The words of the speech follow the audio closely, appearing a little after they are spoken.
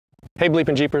Hey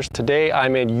BleepinJeepers, today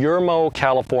I'm in Yermo,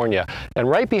 California, and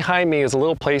right behind me is a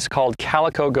little place called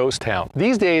Calico Ghost Town.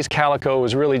 These days Calico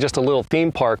is really just a little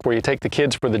theme park where you take the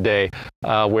kids for the day,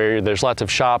 where there's lots of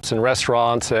shops and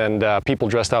restaurants and people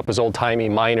dressed up as old-timey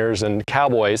miners and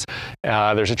cowboys.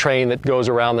 There's a train that goes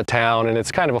around the town and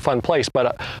it's kind of a fun place,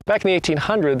 but back in the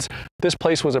 1800s this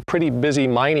place was a pretty busy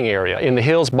mining area. In the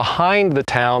hills behind the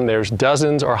town there's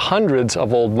dozens or hundreds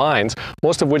of old mines,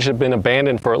 most of which have been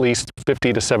abandoned for at least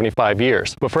 50 to 75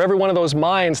 years. But for every one of those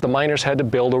mines, the miners had to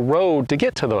build a road to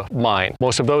get to the mine.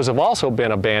 Most of those have also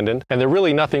been abandoned, and they're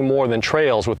really nothing more than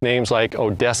trails with names like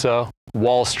Odessa,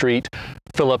 Wall Street,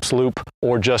 Phillips Loop,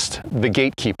 or just the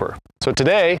Gatekeeper. So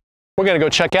today, we're going to go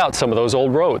check out some of those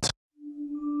old roads.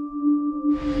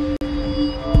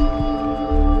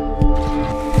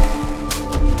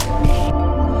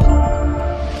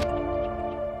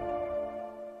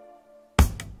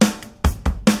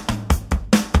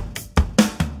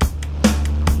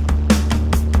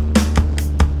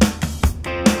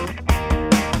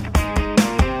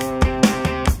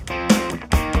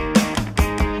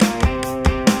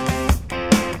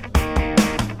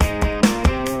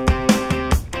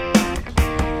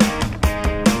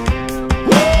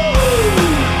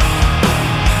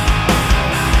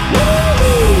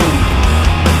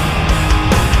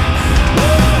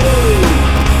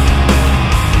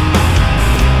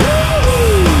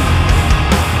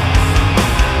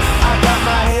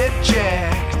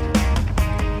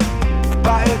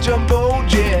 Jumbo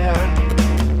jet,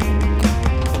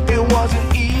 it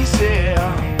wasn't easy,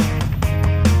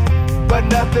 but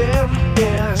nothing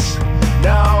is,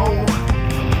 no.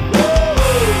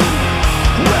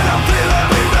 When I'm feeling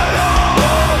me better,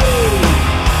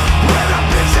 when I'm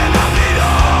pitching I need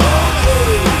all,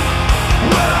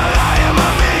 well I am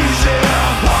amazing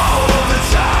all of the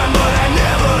time, but I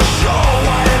never show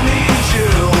why I need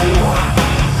you,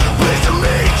 please to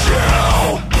meet you.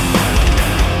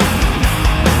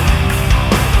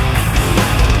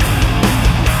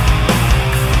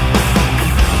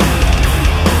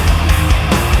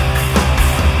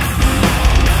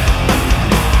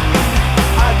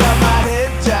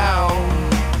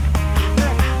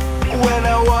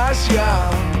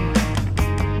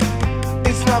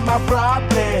 It's not my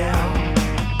problem.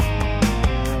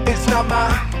 It's not my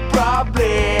problem.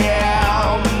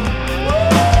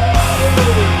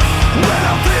 When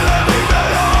I'm feeling me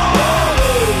better,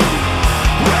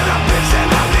 when I'm pitching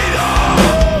I need all,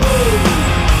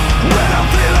 when I'm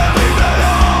feeling me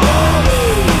better,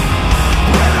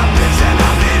 when I'm pitching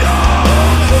I need all,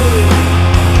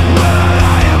 well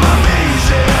I am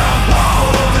amazing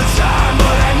all of the time,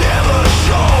 but I never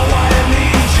show why I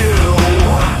need you.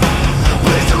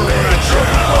 Please to meet you.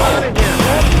 That's good,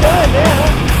 man.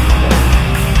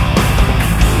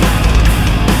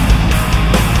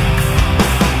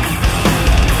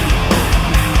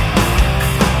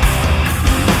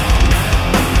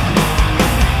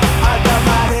 I got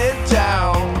my head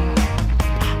down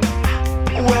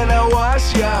when I was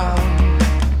young.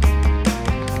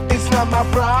 It's not my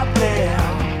problem.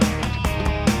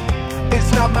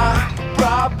 It's not my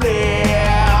problem.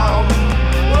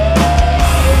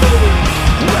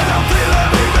 When I'm feeling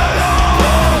me better,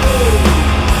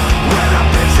 when I'm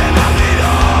pitching I need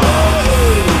all,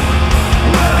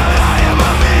 well I am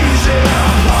amazing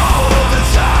all of the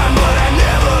time, but I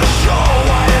never show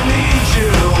why I need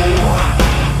you.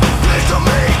 Please to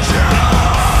meet you.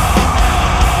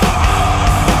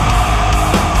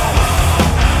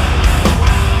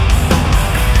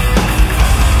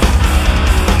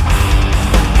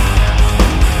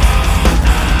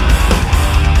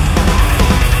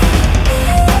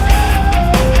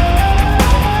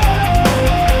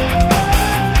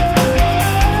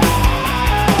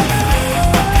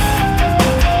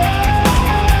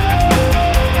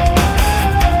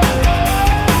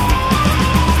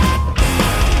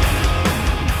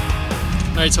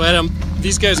 All right, so Adam,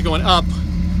 these guys are going up.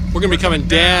 We're going to be coming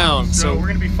down. So we're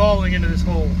going to be falling into this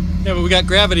hole. Yeah, but we got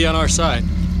gravity on our side.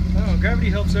 Oh,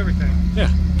 gravity helps everything. Yeah.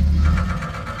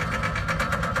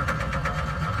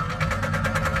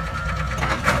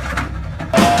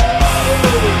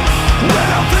 When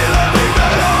I'm feeling me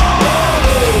better,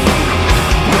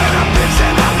 when I'm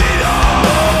pitching I need all,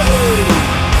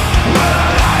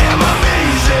 well I am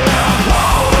amazing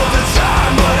all of the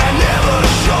time, but I never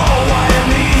show why I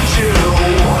need you.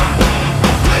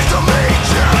 Please to meet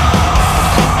you.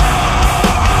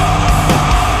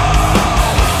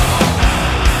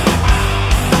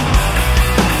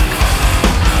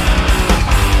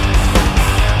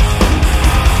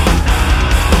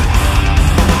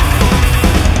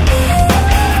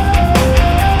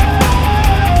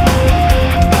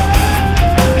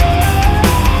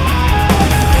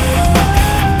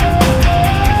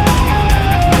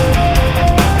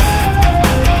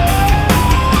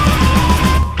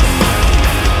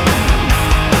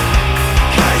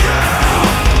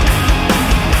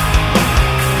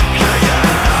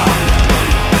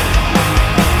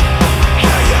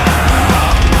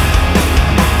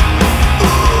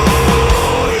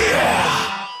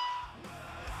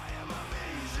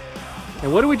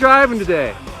 driving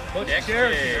today?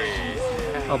 Cherokees.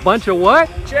 A bunch of what?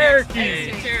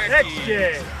 Cherokees.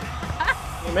 XJ.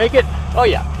 You make it? Oh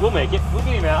yeah, we'll make it. We'll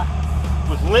get him out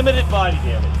with limited body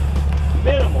damage.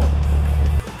 Minimal.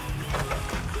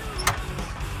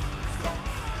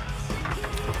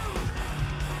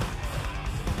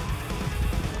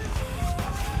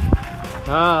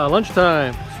 Ah,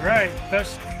 lunchtime. That's right.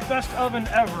 Best oven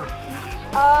ever.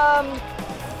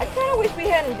 I kind of wish we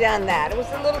hadn't done that. It was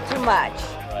a little too much.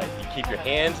 Right, you keep your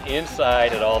hands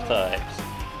inside at all times.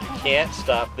 You can't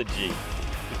stop the Jeep.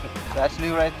 That's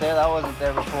new right there. That wasn't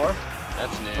there before.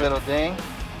 That's new. Little ding.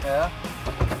 Yeah.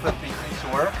 Put these things to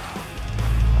work.